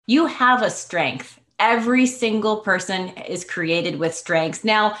You have a strength. Every single person is created with strengths.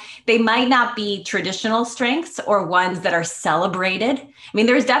 Now, they might not be traditional strengths or ones that are celebrated. I mean,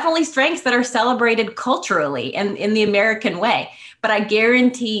 there's definitely strengths that are celebrated culturally and in the American way. But I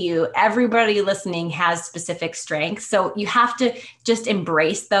guarantee you, everybody listening has specific strengths. So you have to just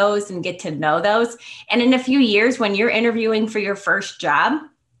embrace those and get to know those. And in a few years, when you're interviewing for your first job,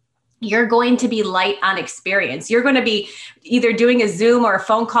 you're going to be light on experience. You're going to be either doing a Zoom or a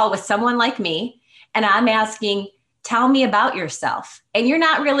phone call with someone like me. And I'm asking, tell me about yourself. And you're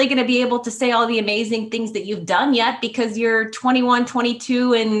not really going to be able to say all the amazing things that you've done yet because you're 21,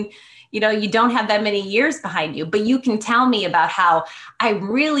 22, and you don't have that many years behind you. But you can tell me about how I'm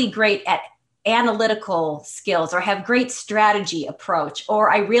really great at analytical skills or have great strategy approach, or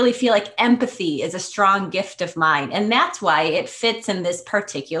I really feel like empathy is a strong gift of mine. And that's why it fits in this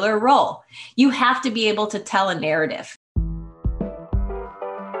particular role. You have to be able to tell a narrative.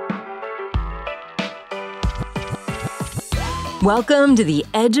 Welcome to the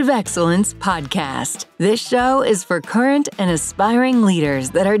Edge of Excellence podcast. This show is for current and aspiring leaders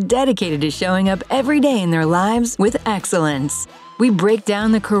that are dedicated to showing up every day in their lives with excellence. We break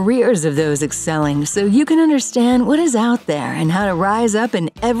down the careers of those excelling so you can understand what is out there and how to rise up in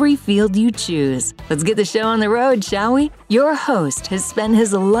every field you choose. Let's get the show on the road, shall we? Your host has spent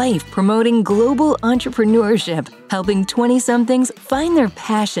his life promoting global entrepreneurship, helping 20-somethings find their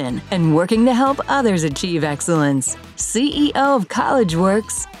passion, and working to help others achieve excellence. CEO of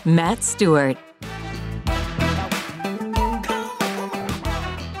CollegeWorks, Matt Stewart.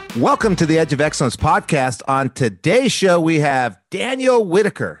 Welcome to the Edge of Excellence podcast. On today's show, we have Danielle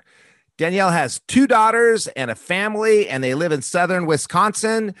Whitaker. Danielle has 2 daughters and a family, and they live in southern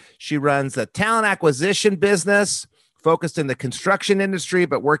Wisconsin. She runs a talent acquisition business focused in the construction industry,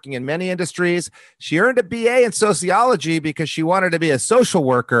 but working in many industries. She earned a BA in sociology because she wanted to be a social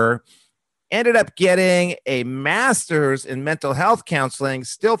worker, ended up getting a master's in mental health counseling,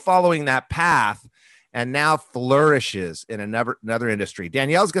 still following that path, and now flourishes in another industry.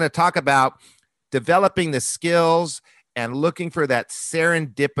 Danielle's going to talk about developing the skills and looking for that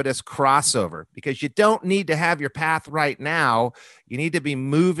serendipitous crossover, because you don't need to have your path right now. You need to be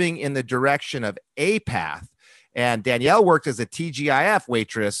moving in the direction of a path. And Danielle worked as a TGIF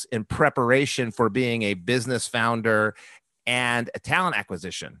waitress in preparation for being a business founder and a talent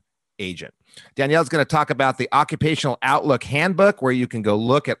acquisition agent. Danielle's going to talk about the Occupational Outlook Handbook, where you can go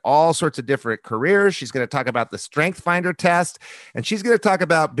look at all sorts of different careers. She's going to talk about the Strength Finder test, and she's going to talk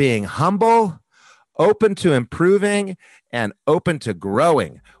about being humble, open to improving, and open to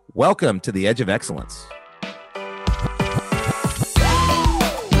growing. Welcome to the Edge of Excellence.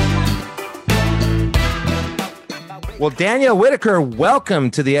 Well, Danielle Whitaker,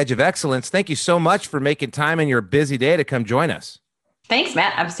 welcome to the Edge of Excellence. Thank you so much for making time in your busy day to come join us. Thanks,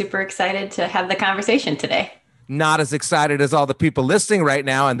 Matt. I'm super excited to have the conversation today. Not as excited as all the people listening right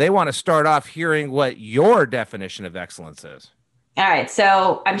now, and they want to start off hearing what your definition of excellence is. All right.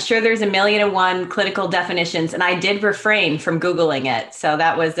 So I'm sure there's 1,000,001 clinical definitions, and I did refrain from Googling it. So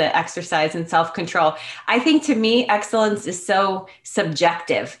that was an exercise in self-control. I think to me, excellence is so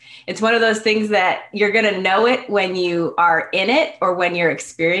subjective. It's one of those things that you're going to know it when you are in it or when you're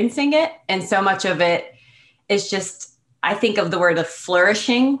experiencing it. And so much of it is just, I think of the word of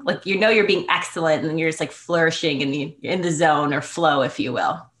flourishing, like, you're being excellent and you're just like flourishing in the zone or flow, if you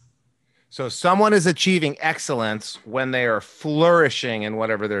will. So someone is achieving excellence when they are flourishing in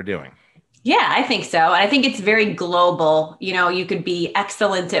whatever they're doing. Yeah, I think so. I think it's very global. You could be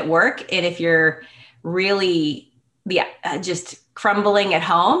excellent at work, and if you're really just crumbling at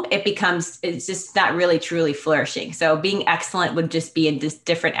home, it's just not really truly flourishing. So being excellent would just be in just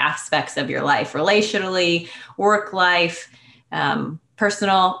different aspects of your life, relationally, work life,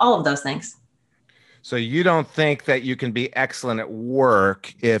 personal, all of those things. So you don't think that you can be excellent at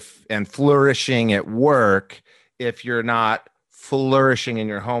work and flourishing at work if you're not flourishing in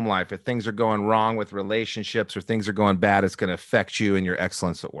your home life? If things are going wrong with relationships or things are going bad, it's going to affect you and your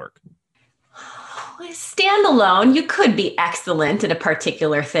excellence at work. Standalone, you could be excellent in a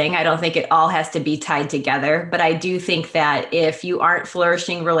particular thing. I don't think it all has to be tied together, but I do think that if you aren't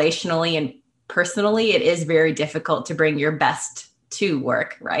flourishing relationally and personally, it is very difficult to bring your best to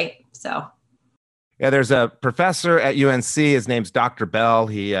work, right? So, yeah, there's a professor at UNC. His name's Dr. Bell.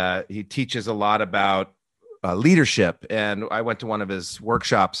 He teaches a lot about leadership, and I went to one of his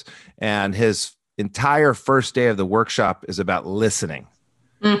workshops, and his entire first day of the workshop is about listening.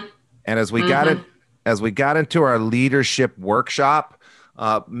 And as we got into our leadership workshop,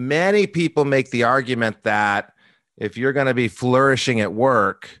 many people make the argument that if you're going to be flourishing at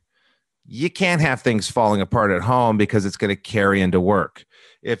work, you can't have things falling apart at home because it's going to carry into work.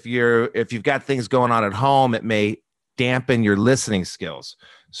 if you've got things going on at home, it may dampen your listening skills.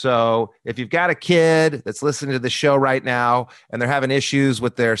 So if you've got a kid that's listening to the show right now and they're having issues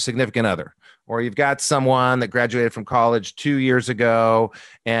with their significant other, or you've got someone that graduated from college 2 years ago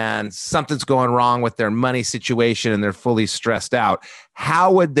and something's going wrong with their money situation and they're fully stressed out,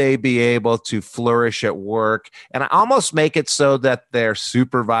 how would they be able to flourish at work? And I almost make it so that their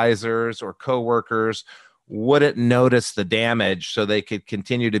supervisors or coworkers wouldn't notice the damage, so they could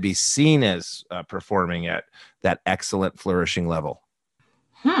continue to be seen as performing at that excellent flourishing level.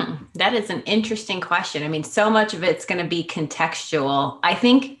 That is an interesting question. I mean, so much of it's going to be contextual. I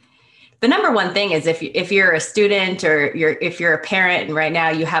think the number one thing is if you're a student or if you're a parent and right now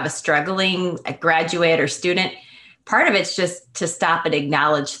you have a struggling graduate or student, part of it's just to stop and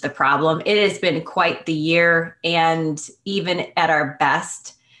acknowledge the problem. It has been quite the year, and even at our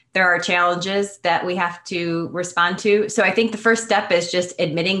best, there are challenges that we have to respond to. So I think the first step is just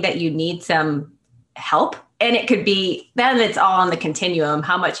admitting that you need some help. And it could be, then it's all on the continuum,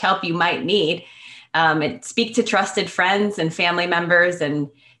 how much help you might need. Speak to trusted friends and family members and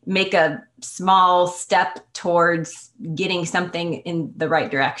make a small step towards getting something in the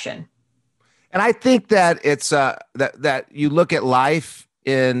right direction. And I think that it's that you look at life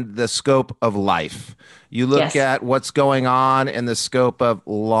in the scope of life. You look at what's going on in the scope of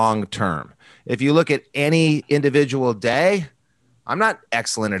long term. If you look at any individual day, I'm not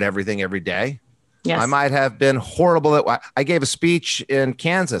excellent at everything every day. Yes. I might have been horrible at. I gave a speech in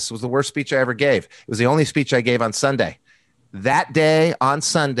Kansas. It was the worst speech I ever gave. It was the only speech I gave on Sunday. That day on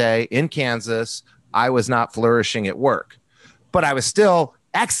Sunday in Kansas, I was not flourishing at work, but I was still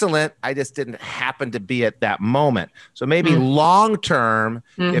excellent. I just didn't happen to be at that moment. So maybe long term,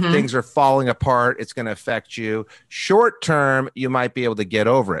 if things are falling apart, it's going to affect you. Short term, you might be able to get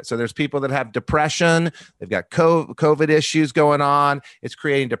over it. So there's people that have depression. They've got COVID issues going on. It's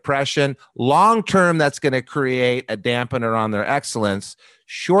creating depression. Long term, that's going to create a dampener on their excellence.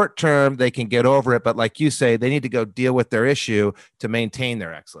 Short term, they can get over it. But like you say, they need to go deal with their issue to maintain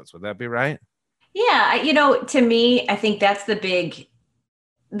their excellence. Would that be right? Yeah. To me, I think that's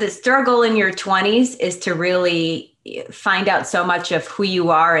the struggle in your 20s is to really find out so much of who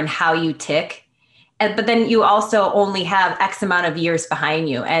you are and how you tick. But then you also only have X amount of years behind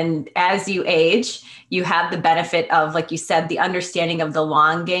you. And as you age, you have the benefit of, like you said, the understanding of the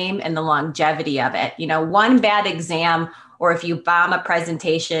long game and the longevity of it. One bad exam, or if you bomb a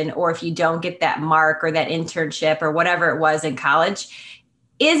presentation, or if you don't get that mark or that internship or whatever it was in college,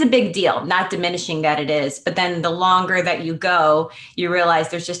 is a big deal, not diminishing that it is. But then the longer that you go, you realize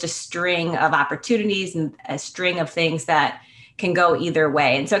there's just a string of opportunities and a string of things that can go either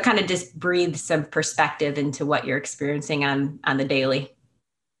way. And so it kind of just breathes some perspective into what you're experiencing on the daily.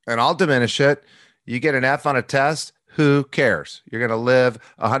 And I'll diminish it. You get an F on a test, who cares? You're going to live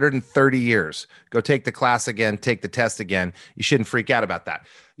 130 years. Go take the class again, take the test again. You shouldn't freak out about that.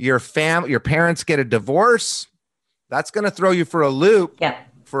 Your parents get a divorce. That's going to throw you for a loop.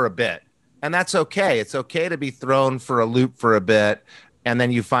 For a bit. And that's okay. It's okay to be thrown for a loop for a bit, and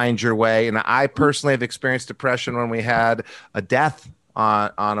then you find your way. And I personally have experienced depression when we had a death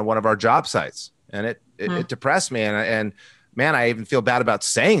on one of our job sites, and it depressed me. And man, I even feel bad about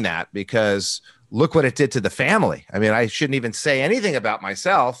saying that, because look what it did to the family. I mean, I shouldn't even say anything about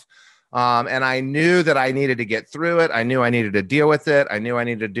myself. And I knew that I needed to get through it. I knew I needed to deal with it. I knew I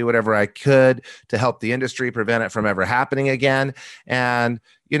needed to do whatever I could to help the industry prevent it from ever happening again. And,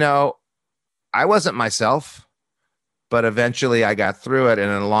 I wasn't myself, but eventually I got through it.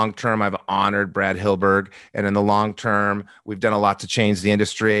 And in the long term, I've honored Brad Hilberg. And in the long term, we've done a lot to change the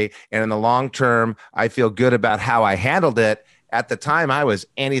industry. And in the long term, I feel good about how I handled it. At the time, I was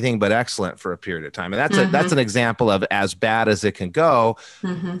anything but excellent for a period of time. And that's an example of as bad as it can go.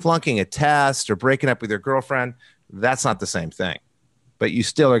 Flunking a test or breaking up with your girlfriend, that's not the same thing. But you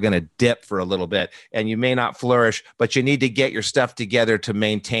still are going to dip for a little bit, and you may not flourish, but you need to get your stuff together to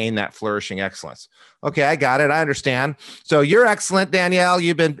maintain that flourishing excellence. Okay, I got it. I understand. So you're excellent, Danielle.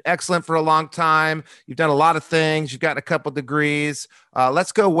 You've been excellent for a long time. You've done a lot of things. You've gotten a couple degrees.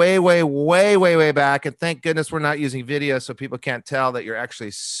 Let's go way, way, way, way, way back. And thank goodness we're not using video so people can't tell that you're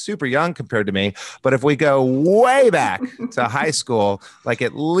actually super young compared to me. But if we go way back to high school, like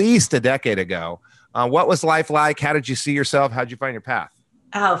at least a decade ago, what was life like? How did you see yourself? How did you find your path?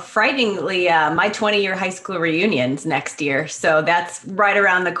 Oh, frighteningly, my 20-year high school reunion's next year. So that's right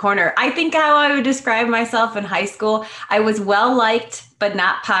around the corner. I think how I would describe myself in high school, I was well-liked, but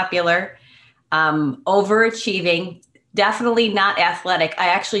not popular, overachieving, Definitely not athletic. I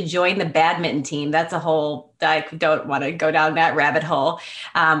actually joined the badminton team. That's a whole, I don't want to go down that rabbit hole.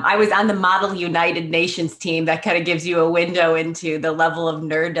 I was on the Model United Nations team. That kind of gives you a window into the level of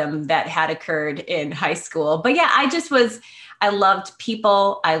nerddom that had occurred in high school. But yeah, I loved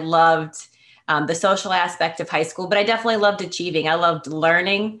people. I loved the social aspect of high school, but I definitely loved achieving. I loved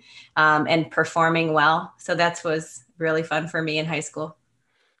learning and performing well. So that was really fun for me in high school.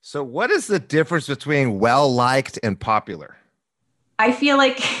 So what is the difference between well-liked and popular? I feel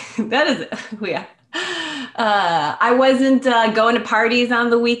like that is, yeah. I wasn't going to parties on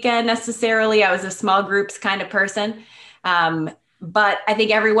the weekend necessarily. I was a small groups kind of person. But I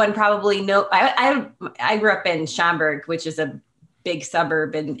think everyone probably I grew up in Schaumburg, which is a big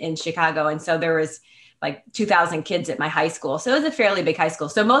suburb in Chicago. And so there was like 2,000 kids at my high school. So it was a fairly big high school.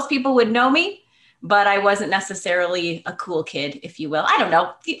 So most people would know me, but I wasn't necessarily a cool kid, if you will. I don't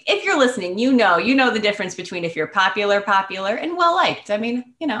know. If you're listening, you know the difference between if you're popular, and well-liked. I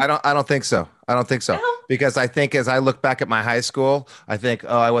mean, I don't think so. I don't think so. Because I think as I look back at my high school, I think,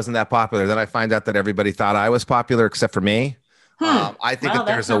 oh, I wasn't that popular. Then I find out that everybody thought I was popular except for me. I think that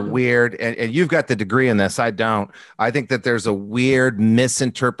there's a weird, and you've got the degree in this, I don't. I think that there's a weird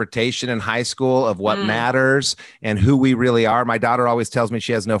misinterpretation in high school of what matters and who we really are. My daughter always tells me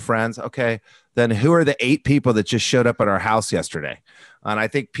she has no friends. Okay, then who are the 8 people that just showed up at our house yesterday? And I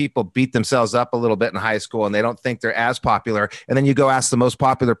think people beat themselves up a little bit in high school and they don't think they're as popular. And then you go ask the most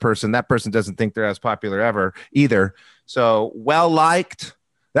popular person, that person doesn't think they're as popular ever either. So well-liked,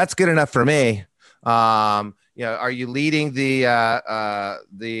 that's good enough for me. Are you leading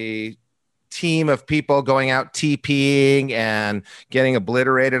the team of people going out TPing and getting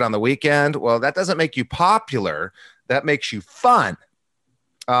obliterated on the weekend? Well, that doesn't make you popular. That makes you fun,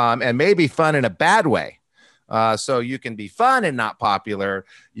 and maybe fun in a bad way. So you can be fun and not popular.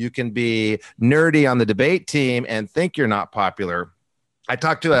 You can be nerdy on the debate team and think you're not popular. I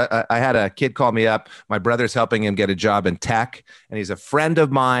had a kid call me up. My brother's helping him get a job in tech, and he's a friend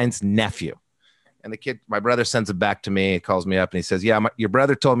of mine's nephew. And my brother sends it back to me. He calls me up and he says, yeah, your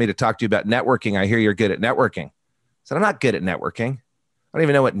brother told me to talk to you about networking. I hear you're good at networking. I said, I'm not good at networking. I don't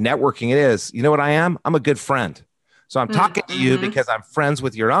even know what networking is. You know what I am? I'm a good friend. So I'm talking to you because I'm friends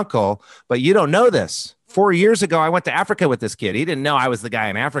with your uncle, but you don't know this. 4 years ago, I went to Africa with this kid. He didn't know I was the guy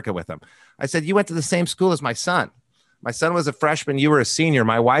in Africa with him. I said, you went to the same school as my son. My son was a freshman. You were a senior.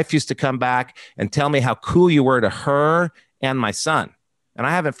 My wife used to come back and tell me how cool you were to her and my son. And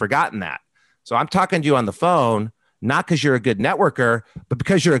I haven't forgotten that. So I'm talking to you on the phone, not because you're a good networker, but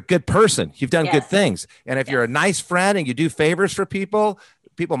because you're a good person. You've done good things. And if you're a nice friend and you do favors for people,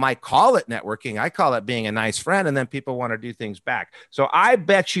 people might call it networking. I call it being a nice friend. And then people want to do things back. So I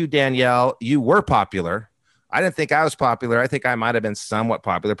bet you, Danielle, you were popular. I didn't think I was popular. I think I might have been somewhat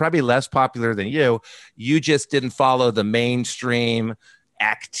popular, probably less popular than you. You just didn't follow the mainstream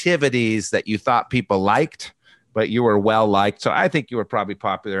activities that you thought people liked, but you were well liked. So I think you were probably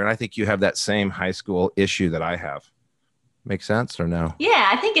popular. And I think you have that same high school issue that I have. Make sense or no? Yeah,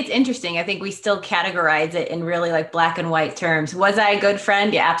 I think it's interesting. I think we still categorize it in really like black and white terms. Was I a good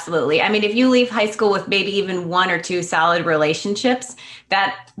friend? Yeah, absolutely. I mean, if you leave high school with maybe even 1 or 2 solid relationships,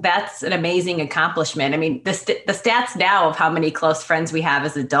 that's an amazing accomplishment. I mean, the stats now of how many close friends we have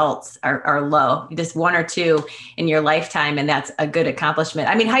as adults are low. Just 1 or 2 in your lifetime, and that's a good accomplishment.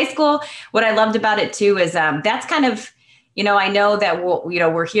 I mean, high school, what I loved about it too is that's kind of, I know that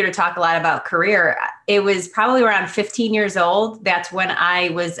we're here to talk a lot about career. It was probably around 15 years old. That's when I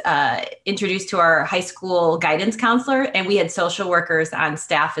was introduced to our high school guidance counselor, and we had social workers on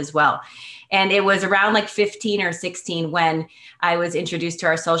staff as well. And it was around like 15 or 16 when I was introduced to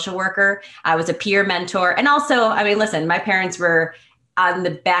our social worker. I was a peer mentor. And also, I mean, listen, my parents were on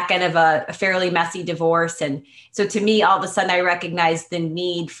the back end of a fairly messy divorce. And so to me, all of a sudden, I recognized the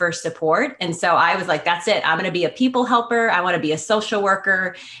need for support. And so I was like, that's it. I'm going to be a people helper. I want to be a social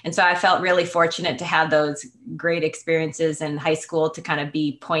worker. And so I felt really fortunate to have those great experiences in high school to kind of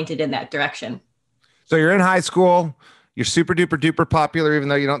be pointed in that direction. So you're in high school. You're super duper duper popular, even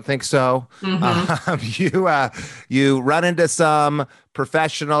though you don't think so. You run into some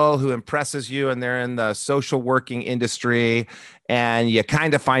professional who impresses you, and they're in the social working industry, and you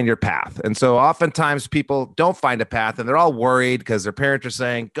kind of find your path. And so oftentimes people don't find a path, and they're all worried because their parents are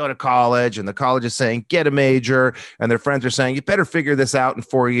saying, go to college, and the college is saying, get a major, and their friends are saying, you better figure this out in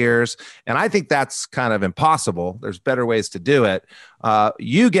 4 years. And I think that's kind of impossible. There's better ways to do it.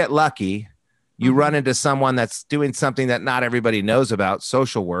 You get lucky. You run into someone that's doing something that not everybody knows about,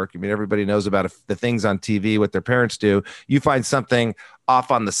 social work. I mean, everybody knows about the things on TV, what their parents do. You find something off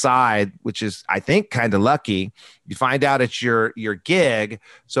on the side, which is, I think, kind of lucky. You find out it's your gig.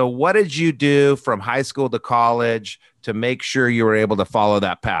 So what did you do from high school to college to make sure you were able to follow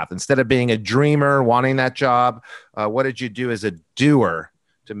that path? Instead of being a dreamer, wanting that job, what did you do as a doer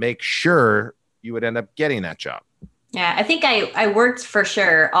to make sure you would end up getting that job? Yeah, I think I worked for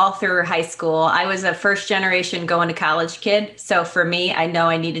sure all through high school. I was a first generation going to college kid. So for me, I know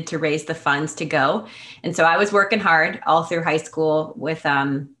I needed to raise the funds to go. And so I was working hard all through high school with, I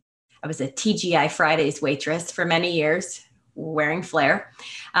was a TGI Fridays waitress for many years, wearing flair.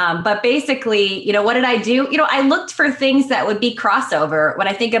 But basically, what did I do? I looked for things that would be crossover. When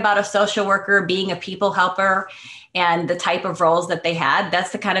I think about a social worker being a people helper, and the type of roles that they had,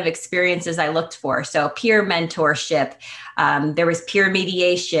 that's the kind of experiences I looked for. So peer mentorship, there was peer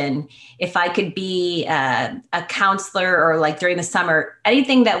mediation. If I could be a counselor or like during the summer,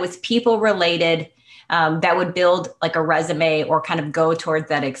 anything that was people related, that would build like a resume or kind of go towards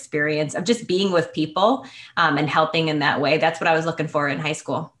that experience of just being with people and helping in that way. That's what I was looking for in high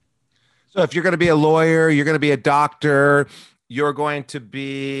school. So if you're going to be a lawyer, you're going to be a doctor, you're going to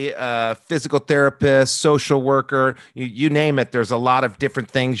be a physical therapist, social worker, you name it. There's a lot of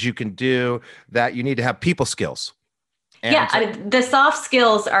different things you can do that you need to have people skills. And the soft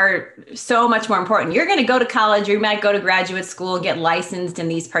skills are so much more important. You're going to go to college, or you might go to graduate school and get licensed in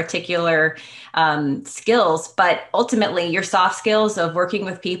these particular skills. But ultimately, your soft skills of working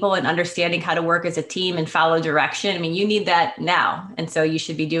with people and understanding how to work as a team and follow direction, I mean, you need that now. And so you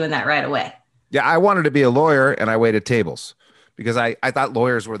should be doing that right away. Yeah, I wanted to be a lawyer and I waited tables, because I thought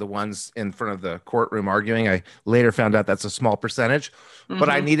lawyers were the ones in front of the courtroom arguing. I later found out that's a small percentage, but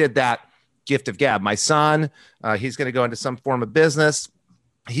I needed that gift of gab. My son, he's going to go into some form of business.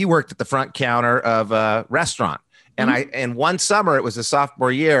 He worked at the front counter of a restaurant. And in one summer, it was his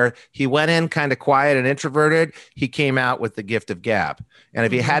sophomore year, he went in kind of quiet and introverted. He came out with the gift of gab. And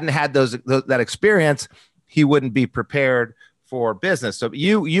if he hadn't had that experience, he wouldn't be prepared for business. So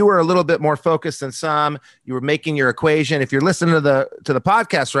you were a little bit more focused than some. You were making your equation. If you're listening to the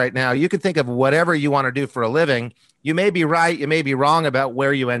podcast right now, you can think of whatever you want to do for a living. You may be right, you may be wrong about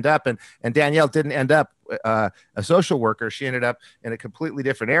where you end up. And Danielle didn't end up a social worker. She ended up in a completely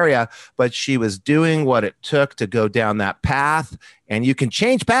different area, but she was doing what it took to go down that path. And you can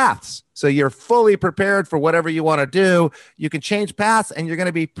change paths. So you're fully prepared for whatever you want to do. You can change paths, and you're going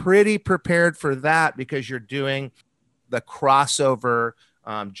to be pretty prepared for that because you're doing the crossover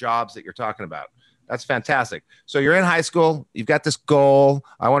jobs that you're talking about. That's fantastic. So you're in high school, you've got this goal.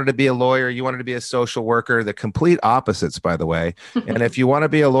 I wanted to be a lawyer. You wanted to be a social worker, the complete opposites, by the way. And if you want to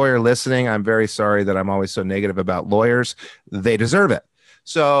be a lawyer listening, I'm very sorry that I'm always so negative about lawyers. They deserve it.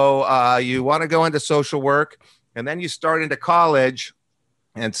 So you want to go into social work, and then you start into college,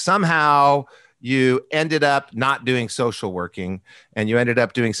 and somehow you ended up not doing social working, and you ended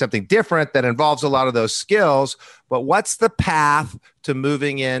up doing something different that involves a lot of those skills. But what's the path to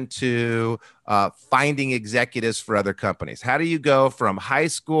moving into finding executives for other companies? How do you go from high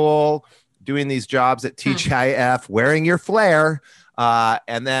school doing these jobs at TGIF, wearing your flair,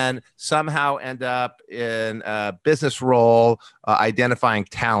 and then somehow end up in a business role, identifying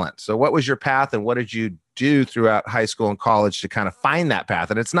talent? So what was your path, and what did you do throughout high school and college to kind of find that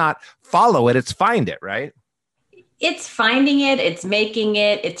path? And it's not follow it, it's find it, right? It's finding it, it's making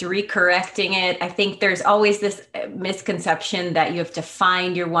it, it's recorrecting it. I think there's always this misconception that you have to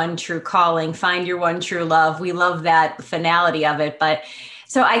find your one true calling, find your one true love. We love that finality of it. But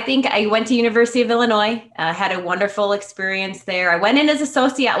so I think I went to University of Illinois, had a wonderful experience there. I went in as a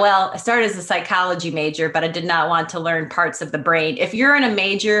I started as a psychology major, but I did not want to learn parts of the brain. If you're in a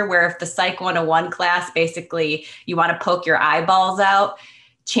major where if the Psych 101 class, basically you want to poke your eyeballs out,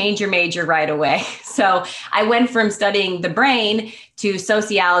 change your major right away. So I went from studying the brain to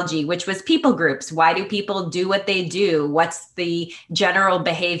sociology, which was people groups. Why do people do what they do? What's the general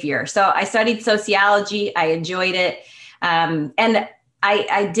behavior? So I studied sociology. I enjoyed it. And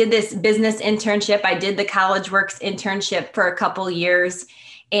I did this business internship. I did the College Works internship for a couple years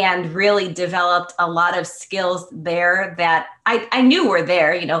and really developed a lot of skills there that I knew were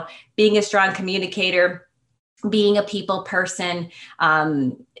there, being a strong communicator, being a people person.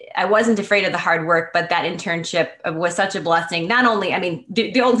 I wasn't afraid of the hard work, but that internship was such a blessing. Not only,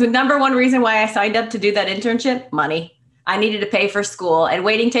 the number one reason why I signed up to do that internship, money. I needed to pay for school, and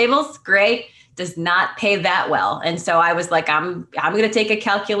waiting tables, great, does not pay that well. And so I was like, I'm going to take a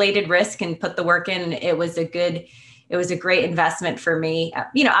calculated risk and put the work in. It was a great investment for me.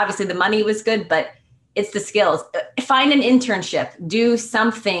 Obviously the money was good, but it's the skills. Find an internship, do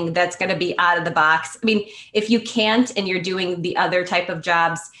something that's going to be out of the box. I mean, if you can't and you're doing the other type of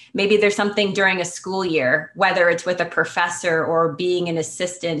jobs, maybe there's something during a school year, whether it's with a professor or being an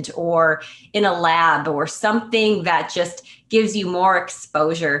assistant or in a lab or something that just gives you more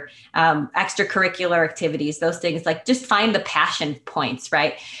exposure, extracurricular activities, those things. Like, just find the passion points,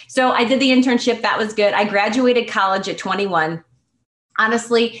 right? So I did the internship. That was good. I graduated college at 21.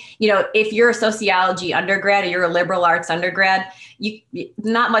 Honestly, if you're a sociology undergrad or you're a liberal arts undergrad,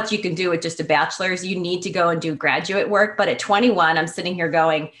 not much you can do with just a bachelor's. You need to go and do graduate work. But at 21, I'm sitting here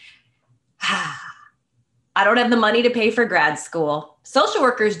going, I don't have the money to pay for grad school. Social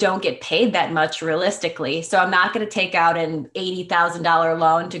workers don't get paid that much realistically. So I'm not going to take out an $80,000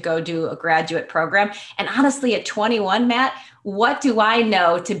 loan to go do a graduate program. And honestly, at 21, Matt, what do I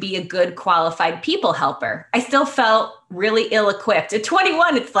know to be a good qualified people helper? I still felt really ill-equipped. At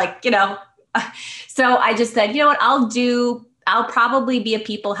 21, it's like, so I just said, you know what, I'll probably be a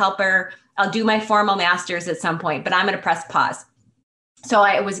people helper. I'll do my formal master's at some point, but I'm going to press pause. So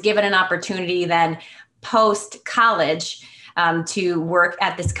I was given an opportunity then post-college to work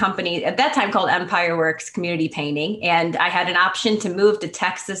at this company at that time called Empire Works Community Painting. And I had an option to move to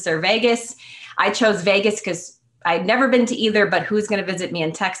Texas or Vegas. I chose Vegas because I'd never been to either, but who's going to visit me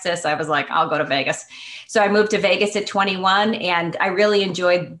in Texas? I was like, I'll go to Vegas. So I moved to Vegas at 21, and I really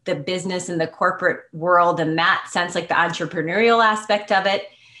enjoyed the business and the corporate world in that sense, like the entrepreneurial aspect of it.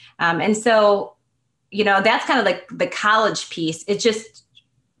 And so, that's kind of like the college piece. It just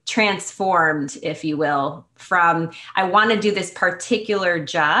transformed, if you will, from I want to do this particular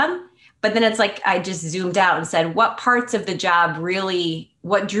job, but then it's like I just zoomed out and said, what parts of the job really,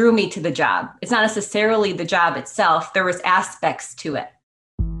 what drew me to the job? It's not necessarily the job itself. There was aspects to it.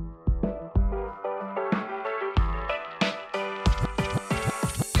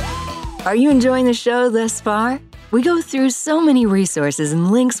 Are you enjoying the show thus far? We go through so many resources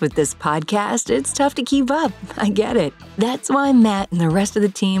and links with this podcast, it's tough to keep up. I get it. That's why Matt and the rest of the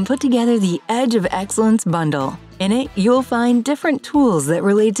team put together the Edge of Excellence bundle. In it, you'll find different tools that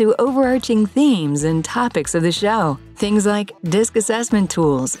relate to overarching themes and topics of the show. Things like DISC assessment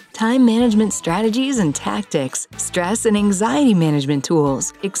tools, time management strategies and tactics, stress and anxiety management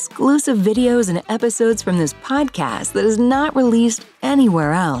tools, exclusive videos and episodes from this podcast that is not released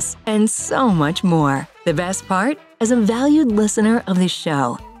anywhere else, and so much more. The best part? As a valued listener of the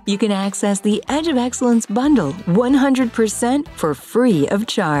show, you can access the Edge of Excellence bundle 100% for free of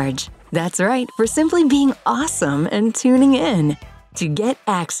charge. That's right, for simply being awesome and tuning in. To get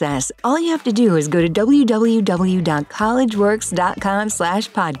access, all you have to do is go to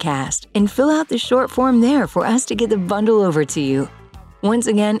www.collegeworks.com/podcast and fill out the short form there for us to get the bundle over to you. Once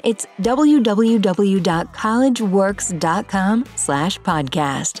again, it's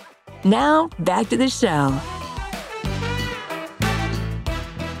www.collegeworks.com/podcast. Now, back to the show.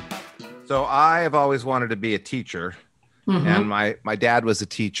 So I have always wanted to be a teacher. Mm-hmm. And my dad was a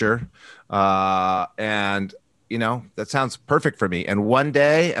teacher. And, that sounds perfect for me. And one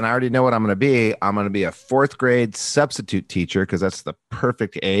day, and I already know what I'm going to be a fourth grade substitute teacher because that's the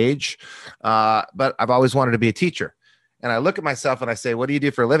perfect age. But I've always wanted to be a teacher. And I look at myself and I say, what do you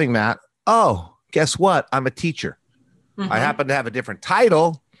do for a living, Matt? Oh, guess what? I'm a teacher. Mm-hmm. I happen to have a different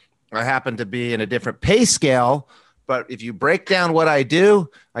title. I happen to be in a different pay scale. But if you break down what I do,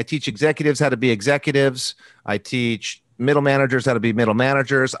 I teach executives how to be executives. I teach middle managers how to be middle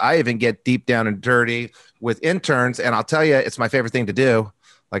managers. I even get deep down and dirty with interns. And I'll tell you, it's my favorite thing to do.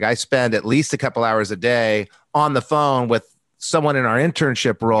 Like, I spend at least a couple hours a day on the phone with someone in our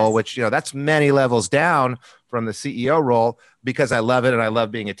internship role, yes, which, that's many levels down from the CEO role, because I love it and I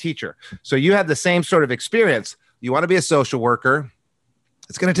love being a teacher. So you have the same sort of experience. You want to be a social worker.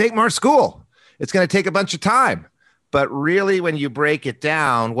 It's going to take more school. It's going to take a bunch of time. But really, when you break it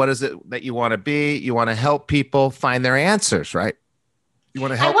down, what is it that you want to be? You want to help people find their answers, right? You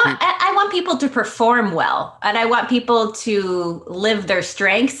want to help people. I want people to perform well, and I want people to live their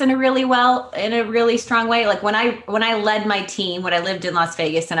strengths in a really strong way. Like when I led my team, when I lived in Las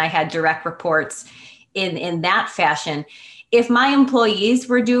Vegas and I had direct reports in that fashion, if my employees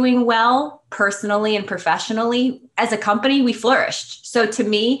were doing well personally and professionally, as a company, we flourished. So to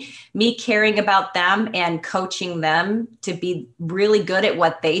me caring about them and coaching them to be really good at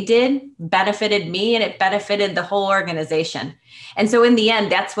what they did benefited me, and it benefited the whole organization. And so in the end,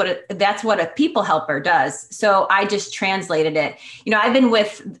 that's what a people helper does. So I just translated it. I've been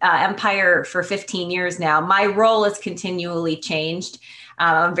with Empire for 15 years now. My role has continually changed.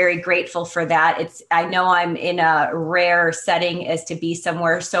 I'm very grateful for that. I know I'm in a rare setting as to be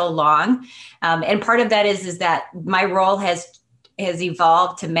somewhere so long. And part of that is that my role has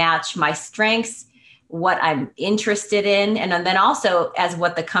evolved to match my strengths what I'm interested in. And then also as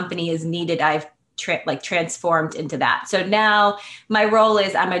what the company is needed, I've transformed into that. So now my role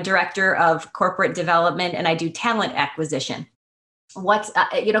is I'm a director of corporate development and I do talent acquisition. What's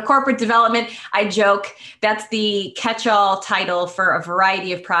corporate development, I joke, that's the catch-all title for a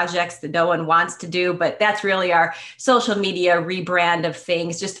variety of projects that no one wants to do, but that's really our social media rebrand of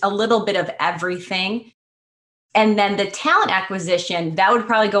things, just a little bit of everything. And then the talent acquisition, that would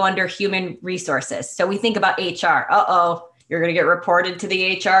probably go under human resources. So we think about HR. You're going to get reported to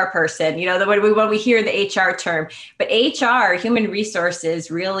the HR person, when we hear the HR term. But HR, human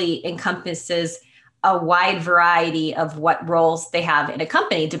resources, really encompasses a wide variety of what roles they have in a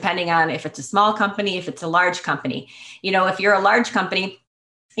company, depending on if it's a small company, if it's a large company. If you're a large company,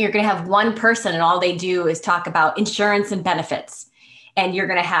 you're going to have one person and all they do is talk about insurance and benefits. And you're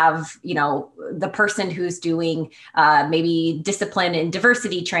going to have, the person who's doing maybe discipline and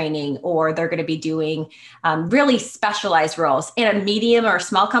diversity training, or they're going to be doing really specialized roles. In a medium or a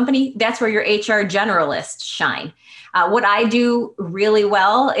small company, that's where your HR generalists shine. What I do really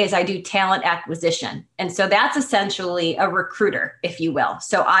well is I do talent acquisition. And so that's essentially a recruiter, if you will.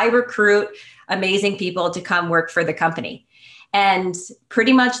 So I recruit amazing people to come work for the company. And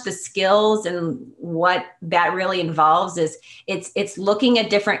pretty much the skills and what that really involves is it's looking at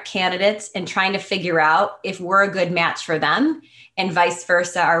different candidates and trying to figure out if we're a good match for them and vice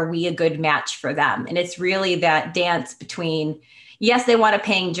versa. Are we a good match for them? And it's really that dance between, yes, they want a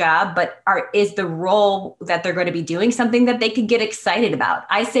paying job, but is the role that they're going to be doing something that they could get excited about?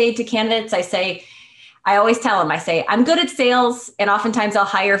 I say to candidates, I always tell them, I say, I'm good at sales. And oftentimes I'll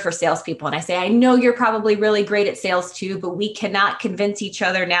hire for salespeople. And I say, I know you're probably really great at sales too, but we cannot convince each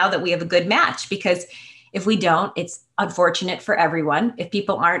other now that we have a good match, because if we don't, it's unfortunate for everyone if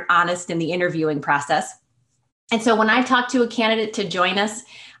people aren't honest in the interviewing process. And so when I talk to a candidate to join us,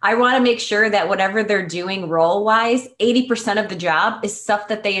 I want to make sure that whatever they're doing role-wise, 80% of the job is stuff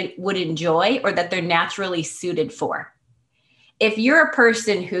that they would enjoy or that they're naturally suited for. If you're a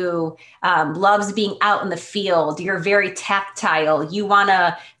person who loves being out in the field, you're very tactile, you want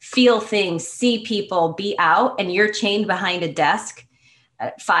to feel things, see people, be out, and you're chained behind a desk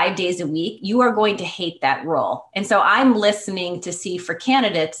 5 days a week, you are going to hate that role. And so I'm listening to see for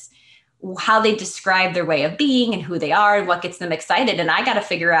candidates how they describe their way of being and who they are and what gets them excited. And I got to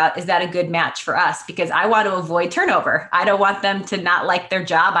figure out, is that a good match for us? Because I want to avoid turnover. I don't want them to not like their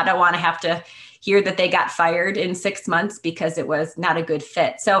job. I don't want to have to hear that they got fired in 6 months because it was not a good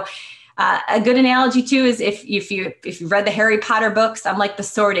fit. So a good analogy too is if you've read the Harry Potter books, I'm like the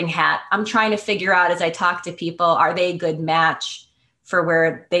sorting hat. I'm trying to figure out as I talk to people, are they a good match for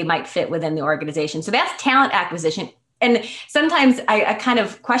where they might fit within the organization? So that's talent acquisition. And sometimes I kind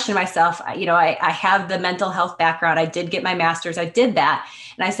of question myself, I have the mental health background. I did get my master's. I did that.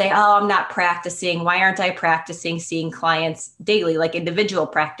 And I say, I'm not practicing. Why aren't I practicing seeing clients daily, like individual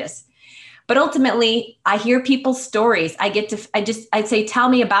practice? But ultimately, I hear people's stories. I'd say, tell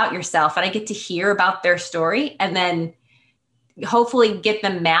me about yourself. And I get to hear about their story and then hopefully get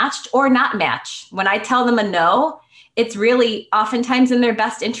them matched or not matched. When I tell them a no, it's really oftentimes in their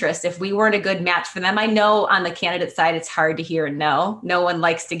best interest. If we weren't a good match for them, I know on the candidate side, it's hard to hear a no. No one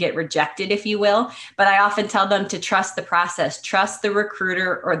likes to get rejected, if you will. But I often tell them to trust the process, trust the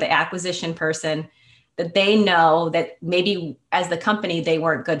recruiter or the acquisition person, that they know that maybe as the company, they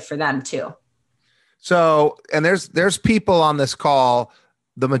weren't good for them too. So, and there's people on this call,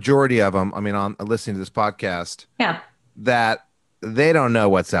 the majority of them, on listening to this podcast, that they don't know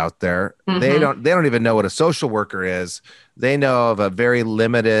what's out there. Mm-hmm. They don't even know what a social worker is. They know of a very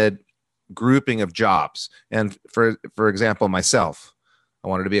limited grouping of jobs. And for example, myself, I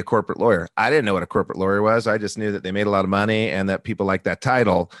wanted to be a corporate lawyer. I didn't know what a corporate lawyer was. I just knew that they made a lot of money and that people like that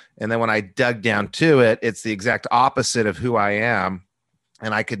title. And then when I dug down to it, it's the exact opposite of who I am.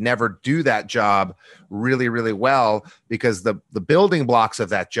 And I could never do that job really, really well because the building blocks of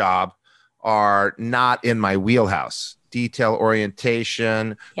that job are not in my wheelhouse. Detail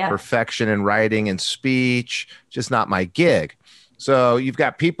orientation, perfection in writing and speech, just not my gig. So you've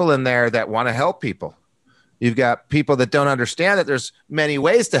got people in there that want to help people. You've got people that don't understand that there's many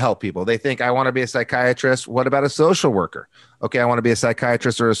ways to help people. They think, I want to be a psychiatrist. What about a social worker? Okay, I want to be a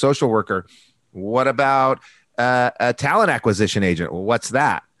psychiatrist or a social worker. What about a talent acquisition agent? Well, what's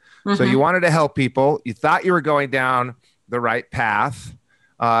that? Mm-hmm. So you wanted to help people. You thought you were going down the right path.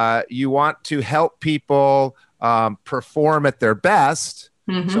 You want to help people perform at their best.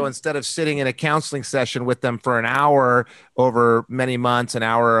 Mm-hmm. So instead of sitting in a counseling session with them for an hour over many months, an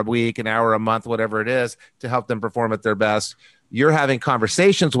hour a week, an hour a month, whatever it is, to help them perform at their best, you're having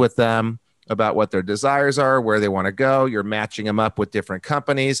conversations with them about what their desires are, where they want to go. You're matching them up with different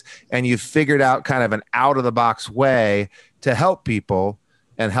companies, and you've figured out kind of an out of the box way to help people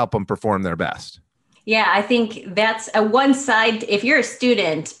and help them perform their best. Yeah, I think that's a one side. If you're a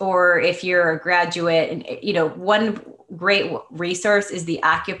student or if you're a graduate, and one great resource is the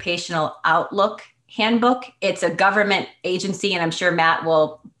Occupational Outlook Handbook. It's a government agency, and I'm sure Matt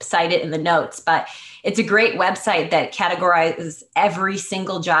will cite it in the notes, but it's a great website that categorizes every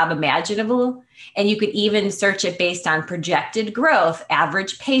single job imaginable. And you could even search it based on projected growth,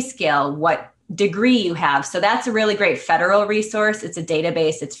 average pay scale, what degree you have. So that's a really great federal resource. It's a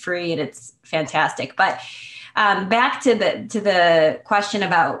database, it's free, and it's fantastic. But back to the question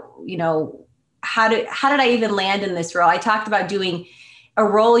about, how did I even land in this role? I talked about doing a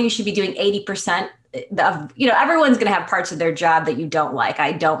role you should be doing 80% of, everyone's going to have parts of their job that you don't like.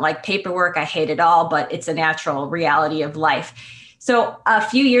 I don't like paperwork. I hate it all, but it's a natural reality of life. So a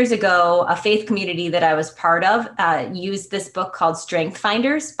few years ago, a faith community that I was part of used this book called Strength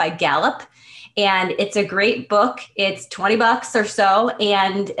Finders by Gallup. And it's a great book. It's $20 or so.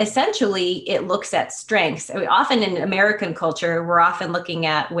 And essentially it looks at strengths. I mean, often in American culture, we're often looking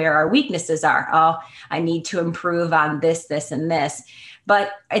at where our weaknesses are. Oh, I need to improve on this, this, and this.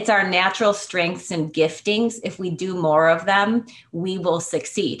 But it's our natural strengths and giftings. If we do more of them, we will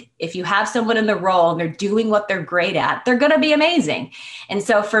succeed. If you have someone in the role and they're doing what they're great at, they're going to be amazing. And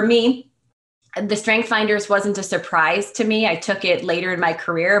so for me, the Strength Finders wasn't a surprise to me. I took it later in my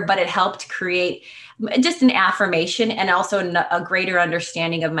career, but it helped create just an affirmation and also a greater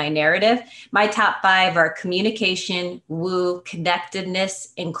understanding of my narrative. My top 5 are communication, woo,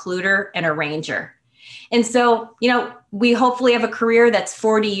 connectedness, includer, and arranger. And so, we hopefully have a career that's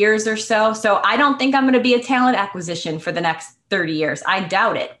 40 years or so. So I don't think I'm going to be a talent acquisition for the next 30 years. I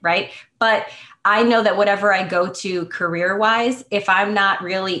doubt it, right? But I know that whatever I go to career-wise, if I'm not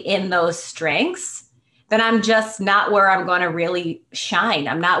really in those strengths, then I'm just not where I'm going to really shine.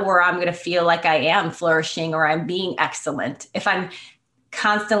 I'm not where I'm going to feel like I am flourishing or I'm being excellent. If I'm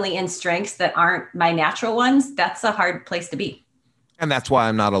constantly in strengths that aren't my natural ones, that's a hard place to be. And that's why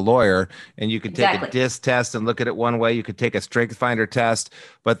I'm not a lawyer. And you could take Exactly. a DISC test and look at it one way. You could take a Strength Finder test.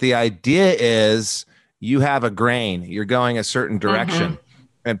 But the idea is you have a grain. You're going a certain direction,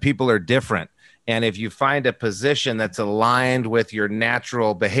 and people are different. And if you find a position that's aligned with your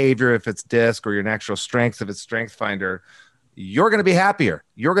natural behavior, if it's DISC, or your natural strengths, if it's Strength Finder, you're going to be happier.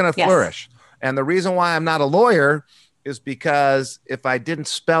 You're going to flourish. And the reason why I'm not a lawyer is because if I didn't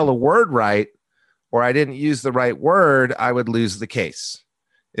spell a word right, or I didn't use the right word, I would lose the case.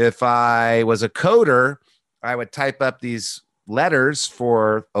 If I was a coder, I would type up these letters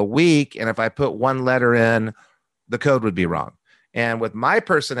for a week, and if I put one letter in, the code would be wrong. And with my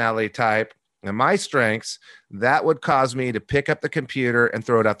personality type and my strengths, that would cause me to pick up the computer and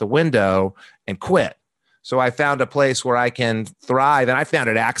throw it out the window and quit. So I found a place where I can thrive, and I found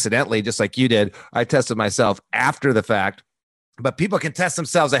it accidentally, just like you did. I tested myself after the fact. But people can test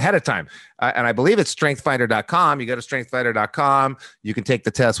themselves ahead of time. And I believe it's strengthfinder.com. You go to strengthfinder.com. You can take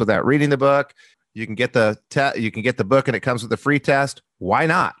the test without reading the book. You can get the book and it comes with a free test. Why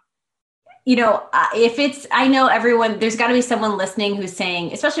not? I know everyone, there's got to be someone listening who's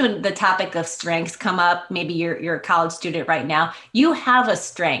saying, especially when the topic of strengths come up, maybe you're a college student right now, you have a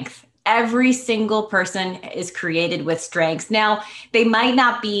strength. Every single person is created with strengths. Now, they might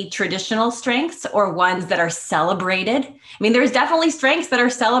not be traditional strengths or ones that are celebrated. I mean, there's definitely strengths that are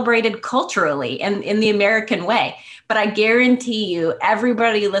celebrated culturally and in the American way. But I guarantee you,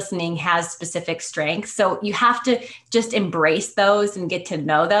 everybody listening has specific strengths. So you have to just embrace those and get to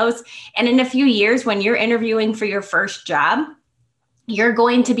know those. And in a few years, when you're interviewing for your first job, you're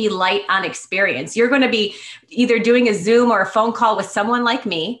going to be light on experience. You're going to be either doing a Zoom or a phone call with someone like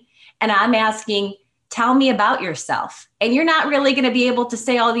me. And I'm asking, tell me about yourself. And you're not really going to be able to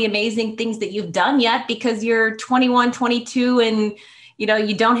say all the amazing things that you've done yet because you're 21, 22, and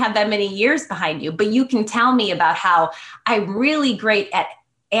you don't have that many years behind you. But you can tell me about how I'm really great at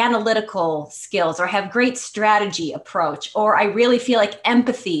analytical skills, or have great strategy approach, or I really feel like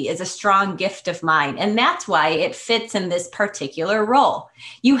empathy is a strong gift of mine. And that's why it fits in this particular role.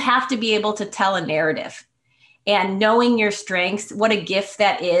 You have to be able to tell a narrative. And knowing your strengths, what a gift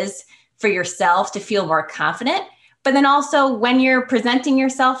that is for yourself to feel more confident. But then also when you're presenting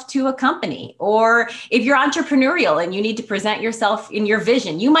yourself to a company, or if you're entrepreneurial and you need to present yourself in your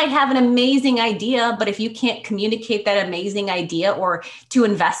vision, you might have an amazing idea, but if you can't communicate that amazing idea or to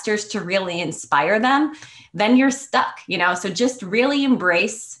investors to really inspire them, then you're stuck, So just really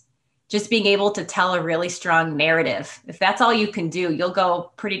embrace just being able to tell a really strong narrative. If that's all you can do, you'll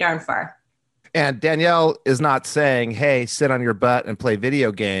go pretty darn far. And Danielle is not saying, hey, sit on your butt and play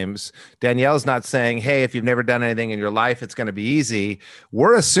video games. Danielle's not saying, hey, if you've never done anything in your life, it's going to be easy.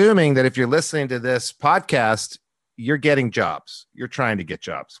 We're assuming that if you're listening to this podcast, you're getting jobs. You're trying to get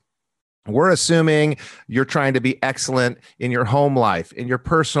jobs. We're assuming you're trying to be excellent in your home life, in your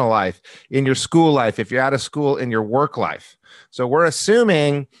personal life, in your school life, if you're out of school, in your work life. So we're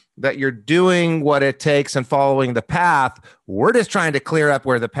assuming that you're doing what it takes and following the path. We're just trying to clear up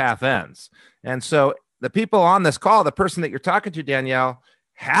where the path ends. And so the people on this call, the person that you're talking to, Danielle,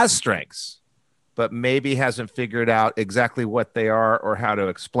 has strengths, but maybe hasn't figured out exactly what they are or how to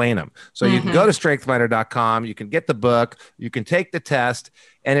explain them. So you can go to strengthfinder.com, you can get the book, you can take the test,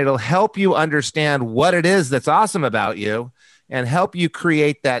 and it'll help you understand what it is that's awesome about you and help you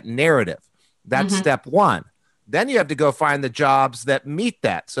create that narrative. That's step one. Then you have to go find the jobs that meet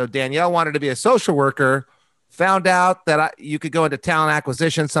that. So Danielle wanted to be a social worker, found out that you could go into talent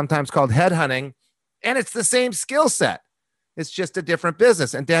acquisition, sometimes called headhunting, and it's the same skill set. It's just a different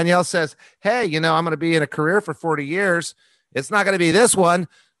business. And Danielle says, hey, I'm going to be in a career for 40 years. It's not going to be this one,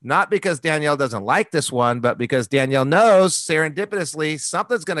 not because Danielle doesn't like this one, but because Danielle knows serendipitously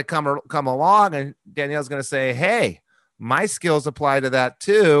something's going to come along. And Danielle's going to say, hey, my skills apply to that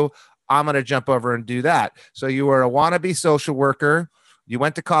too. I'm going to jump over and do that. So you were a wannabe social worker. You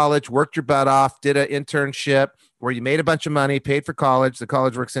went to college, worked your butt off, did an internship where you made a bunch of money, paid for college. The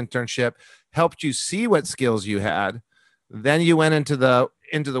College Works internship helped you see what skills you had. Then you went into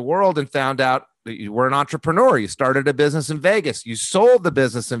the world and found out that you were an entrepreneur. You started a business in Vegas. You sold the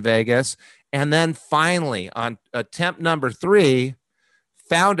business in Vegas. And then finally, on attempt number 3,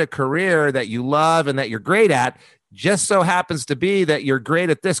 found a career that you love and that you're great at. Just so happens to be that you're great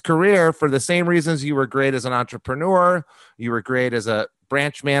at this career for the same reasons you were great as an entrepreneur. You were great as a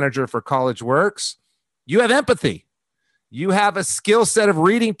branch manager for College Works. You have empathy. You have a skill set of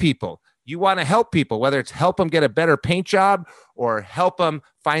reading people. You want to help people, whether it's help them get a better paint job or help them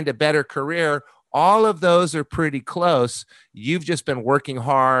find a better career. All of those are pretty close. You've just been working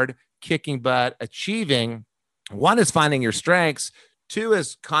hard, kicking butt, achieving. One is finding your strengths. 2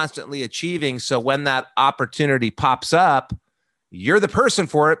 is constantly achieving. So when that opportunity pops up, you're the person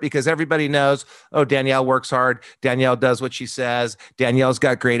for it because everybody knows, oh, Danielle works hard. Danielle does what she says. Danielle's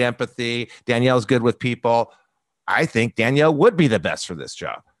got great empathy. Danielle's good with people. I think Danielle would be the best for this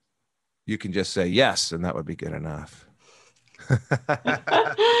job. You can just say yes, and that would be good enough.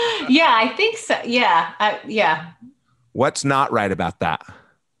 Yeah, I think so. Yeah. Yeah. What's not right about that?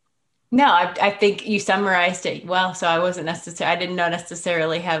 No, I think you summarized it well. So I didn't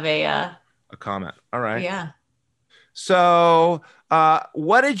necessarily have a comment. All right. Yeah. So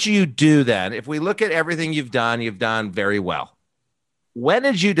what did you do then? If we look at everything you've done very well. When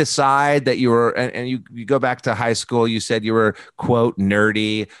did you decide that you were, and you go back to high school, you said you were, quote,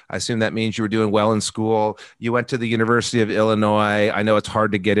 nerdy. I assume that means you were doing well in school. You went to the University of Illinois. I know it's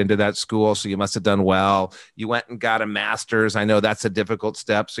hard to get into that school, so you must have done well. You went and got a master's. I know that's a difficult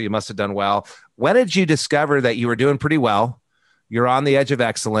step, so you must have done well. When did you discover that you were doing pretty well? You're on the edge of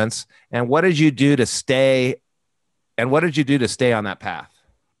excellence. And what did you do to stay? And what did you do to stay on that path?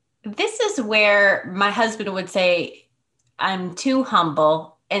 This is where my husband would say, I'm too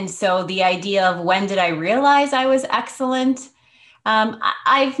humble. And so the idea of when did I realize I was excellent?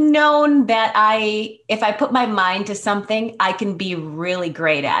 I've known that if I put my mind to something, I can be really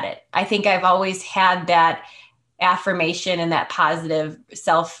great at it. I think I've always had that affirmation and that positive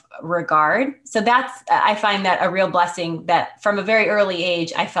self-regard. So I find that a real blessing that from a very early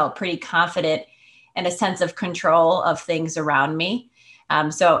age, I felt pretty confident and a sense of control of things around me.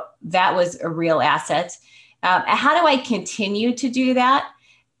 So that was a real asset. How do I continue to do that?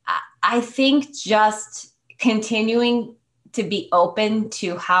 I think just continuing to be open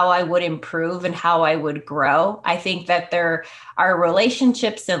to how I would improve and how I would grow. I think that there are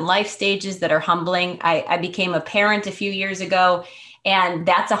relationships and life stages that are humbling. I became a parent a few years ago, and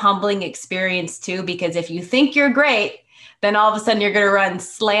that's a humbling experience too, because if you think you're great, then all of a sudden you're going to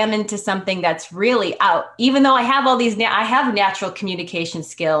slam into something that's really out. Even though I have I have natural communication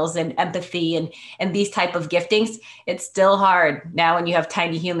skills and empathy and these type of giftings, it's still hard now when you have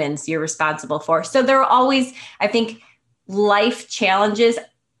tiny humans you're responsible for. So there are always, I think, life challenges.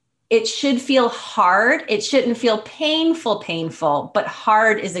 It should feel hard. It shouldn't feel painful, but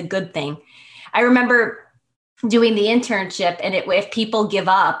hard is a good thing. I remember doing the internship, and if people give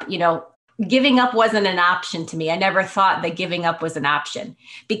up, giving up wasn't an option to me. I never thought that giving up was an option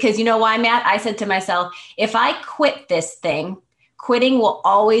because you know why, Matt? I said to myself, if I quit this thing, quitting will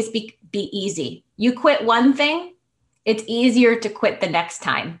always be easy. You quit one thing, It's easier to quit the next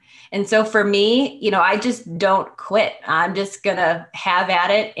time. And so for me, I just don't quit. I'm just going to have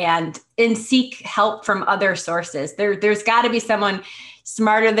at it and seek help from other sources. There's got to be someone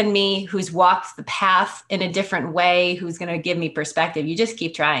smarter than me who's walked the path in a different way, who's going to give me perspective. You just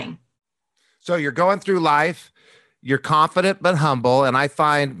keep trying. So you're going through life, you're confident but humble. And I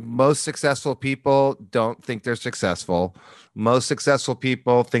find most successful people don't think they're successful. Most successful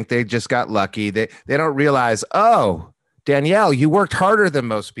people think they just got lucky. They don't realize, oh, Danielle, you worked harder than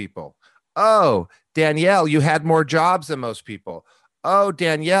most people. Oh, Danielle, you had more jobs than most people. Oh,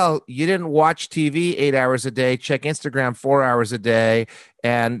 Danielle, you didn't watch TV 8 hours a day, check Instagram 4 hours a day,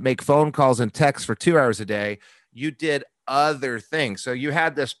 and make phone calls and texts for 2 hours a day. You did other things. So you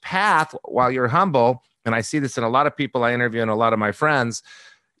had this path while you're humble. And I see this in a lot of people I interview and a lot of my friends.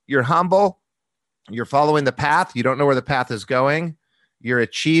 You're humble. You're following the path. You don't know where the path is going. You're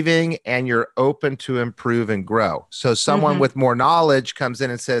achieving and you're open to improve and grow. So someone with more knowledge comes in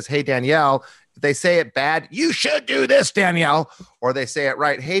and says, hey, Danielle, if they say it bad, you should do this, Danielle. Or they say it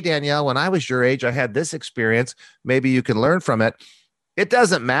right. Hey, Danielle, when I was your age, I had this experience. Maybe you can learn from it. It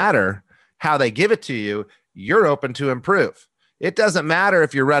doesn't matter how they give it to you. You're open to improve. It doesn't matter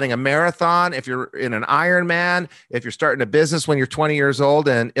if you're running a marathon, if you're in an Ironman, if you're starting a business when you're 20 years old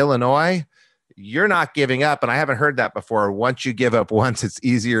in Illinois, you're not giving up. And I haven't heard that before. Once you give up once, it's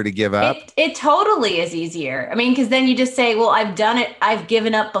easier to give up. It totally is easier. I mean, because then you just say, well, I've done it. I've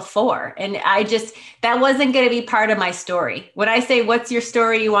given up before. And that wasn't going to be part of my story. When I say, what's your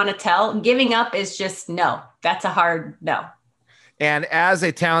story you want to tell? Giving up is just no. That's a hard no. And as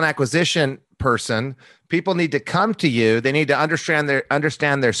a talent acquisition person, people need to come to you. They need to understand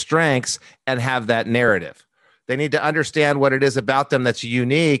their strengths and have that narrative. They need to understand what it is about them that's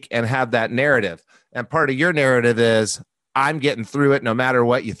unique and have that narrative. And part of your narrative is, I'm getting through it no matter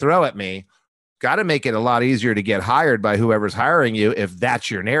what you throw at me. Got to make it a lot easier to get hired by whoever's hiring you if that's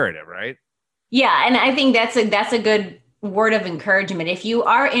your narrative, right? Yeah. And I think that's a good word of encouragement. If you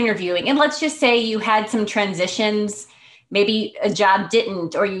are interviewing, and let's just say you had some transitions, maybe a job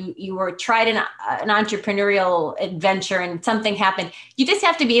didn't, or you were tried an entrepreneurial adventure and something happened. You just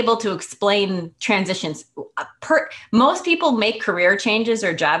have to be able to explain transitions. Most people make career changes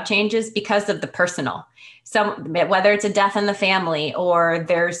or job changes because of the personal. Whether it's a death in the family or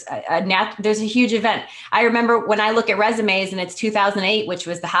there's a huge event. I remember when I look at resumes and it's 2008, which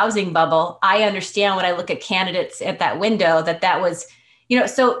was the housing bubble, I understand when I look at candidates at that window that was,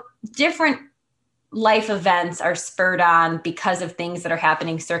 so different life events are spurred on because of things that are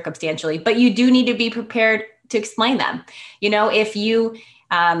happening circumstantially, but you do need to be prepared to explain them. If you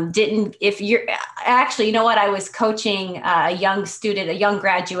I was coaching a young student, a young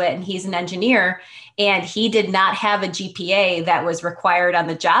graduate, and he's an engineer, and he did not have a GPA that was required on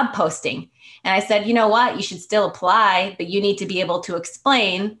the job posting. And I said, you know what, you should still apply, but you need to be able to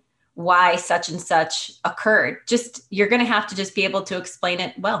explain why such and such occurred. You're going to have to just be able to explain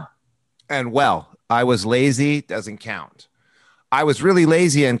it well. And I was lazy, doesn't count. I was really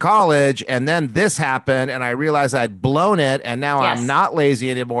lazy in college, and then this happened, and I realized I'd blown it, and now I'm not lazy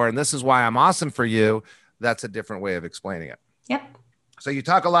anymore, and this is why I'm awesome for you. That's a different way of explaining it. Yep. So you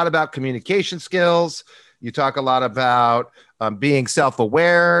talk a lot about communication skills. You talk a lot about being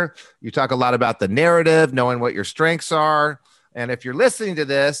self-aware. You talk a lot about the narrative, knowing what your strengths are. And if you're listening to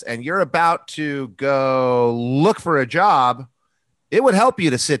this and you're about to go look for a job, it would help you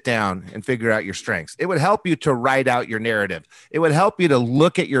to sit down and figure out your strengths. It would help you to write out your narrative. It would help you to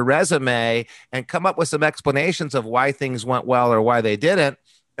look at your resume and come up with some explanations of why things went well or why they didn't,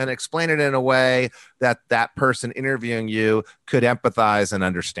 and explain it in a way that that person interviewing you could empathize and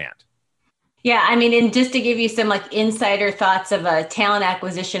understand. Yeah. I mean, and just to give you some insider thoughts of a talent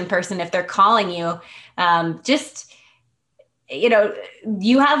acquisition person, if they're calling you,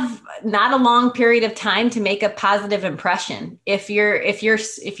 you have not a long period of time to make a positive impression. If you're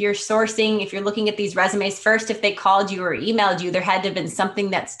sourcing, if you're looking at these resumes first, if they called you or emailed you, there had to have been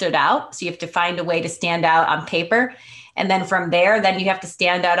something that stood out. So you have to find a way to stand out on paper. And then from there, then you have to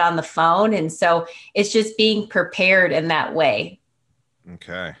stand out on the phone. And so it's just being prepared in that way.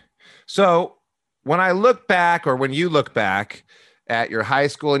 Okay. So when I look back, or when you look back at your high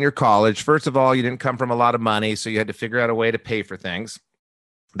school and your college, first of all, you didn't come from a lot of money, so you had to figure out a way to pay for things.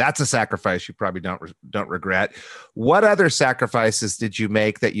 That's a sacrifice you probably don't regret. What other sacrifices did you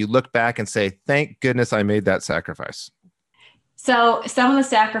make that you look back and say, thank goodness I made that sacrifice? So some of the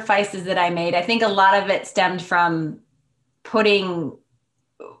sacrifices that I made, I think a lot of it stemmed from putting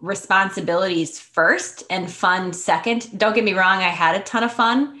responsibilities first and fun second. Don't get me wrong, I had a ton of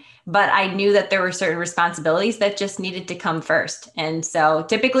fun, but I knew that there were certain responsibilities that just needed to come first. And so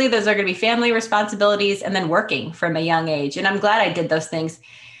typically those are going to be family responsibilities and then working from a young age. And I'm glad I did those things.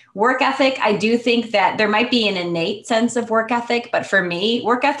 Work ethic, I do think that there might be an innate sense of work ethic, but for me,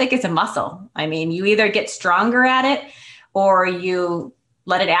 work ethic is a muscle. I mean, you either get stronger at it or you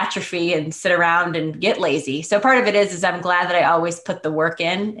let it atrophy and sit around and get lazy. So part of it is I'm glad that I always put the work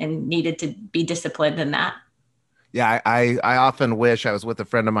in and needed to be disciplined in that. Yeah, I often wish I was with a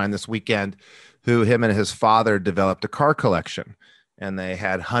friend of mine this weekend who him and his father developed a car collection, and they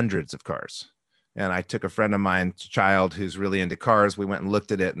had hundreds of cars. And I took a friend of mine's child who's really into cars. We went and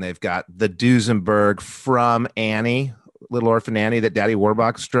looked at it, and they've got the Duesenberg from Annie, Little Orphan Annie, that Daddy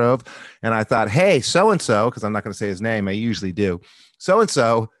Warbucks drove. And I thought, hey, so-and-so, because I'm not going to say his name, I usually do.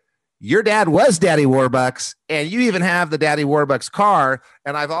 So-and-so, your dad was Daddy Warbucks, and you even have the Daddy Warbucks car.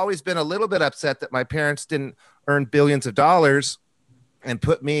 And I've always been a little bit upset that my parents didn't earn billions of dollars and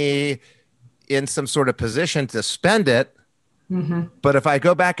put me in some sort of position to spend it. Mm-hmm. But if I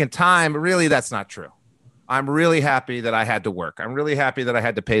go back in time, really, that's not true. I'm really happy that I had to work. I'm really happy that I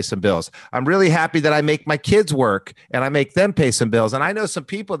had to pay some bills. I'm really happy that I make my kids work and I make them pay some bills. And I know some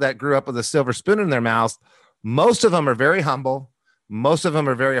people that grew up with a silver spoon in their mouths. Most of them are very humble. Most of them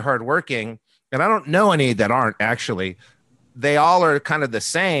are very hardworking. And I don't know any that aren't actually. They all are kind of the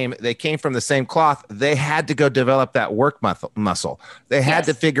same. They came from the same cloth. They had to go develop that work muscle. They had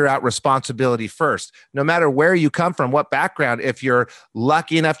to figure out responsibility first. No matter where you come from, what background, if you're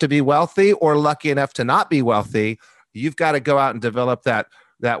lucky enough to be wealthy or lucky enough to not be wealthy, you've got to go out and develop that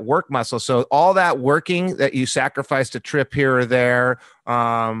work muscle. So all that working that you sacrificed a trip here or there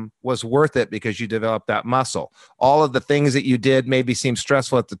was worth it because you developed that muscle. All of the things that you did maybe seemed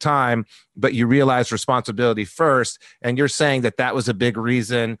stressful at the time, but you realized responsibility first. And you're saying that was a big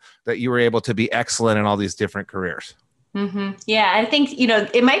reason that you were able to be excellent in all these different careers. Mm-hmm. Yeah, I think,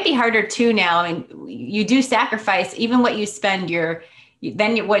 it might be harder too now. I mean, you do sacrifice even what you spend you're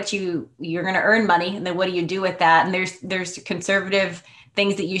going to earn money. And then what do you do with that? And there's conservative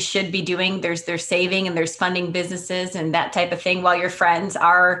things that you should be doing. There's saving and there's funding businesses and that type of thing, while your friends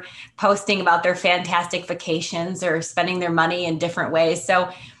are posting about their fantastic vacations or spending their money in different ways. So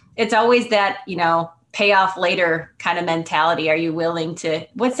it's always that, pay off later kind of mentality. Are you willing to,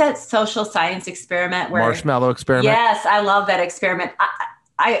 what's that social science experiment where marshmallow experiment? Yes, I love that experiment.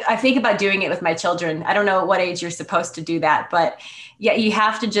 I think about doing it with my children. I don't know at what age you're supposed to do that, but yeah, you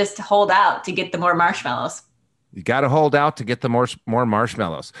have to just hold out to get the more marshmallows. You got to hold out to get the more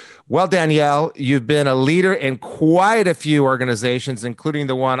marshmallows. Well, Danielle, you've been a leader in quite a few organizations, including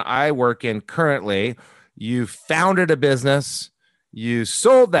the one I work in currently. You founded a business, you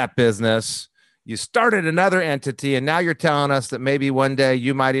sold that business, you started another entity, and now you're telling us that maybe one day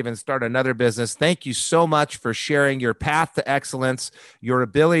you might even start another business. Thank you so much for sharing your path to excellence, your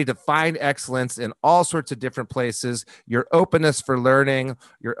ability to find excellence in all sorts of different places, your openness for learning,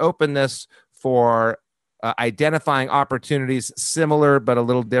 your openness for identifying opportunities similar but a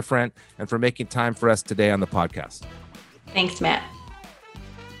little different, and for making time for us today on the podcast. Thanks, Matt.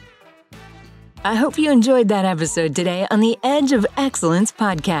 I hope you enjoyed that episode today on the Edge of Excellence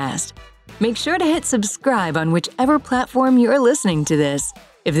podcast. Make sure to hit subscribe on whichever platform you're listening to this.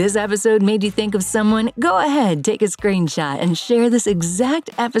 If this episode made you think of someone, go ahead, take a screenshot and share this exact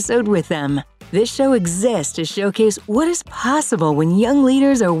episode with them. This show exists to showcase what is possible when young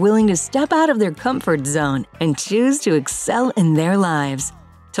leaders are willing to step out of their comfort zone and choose to excel in their lives.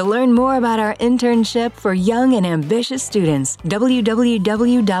 To learn more about our internship for young and ambitious students,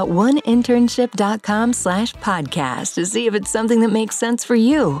 www.oneinternship.com/podcast to see if it's something that makes sense for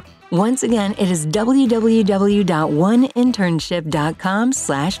you. Once again, it is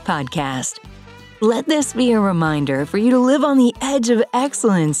www.oneinternship.com/podcast. Let this be a reminder for you to live on the edge of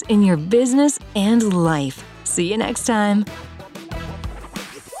excellence in your business and life. See you next time.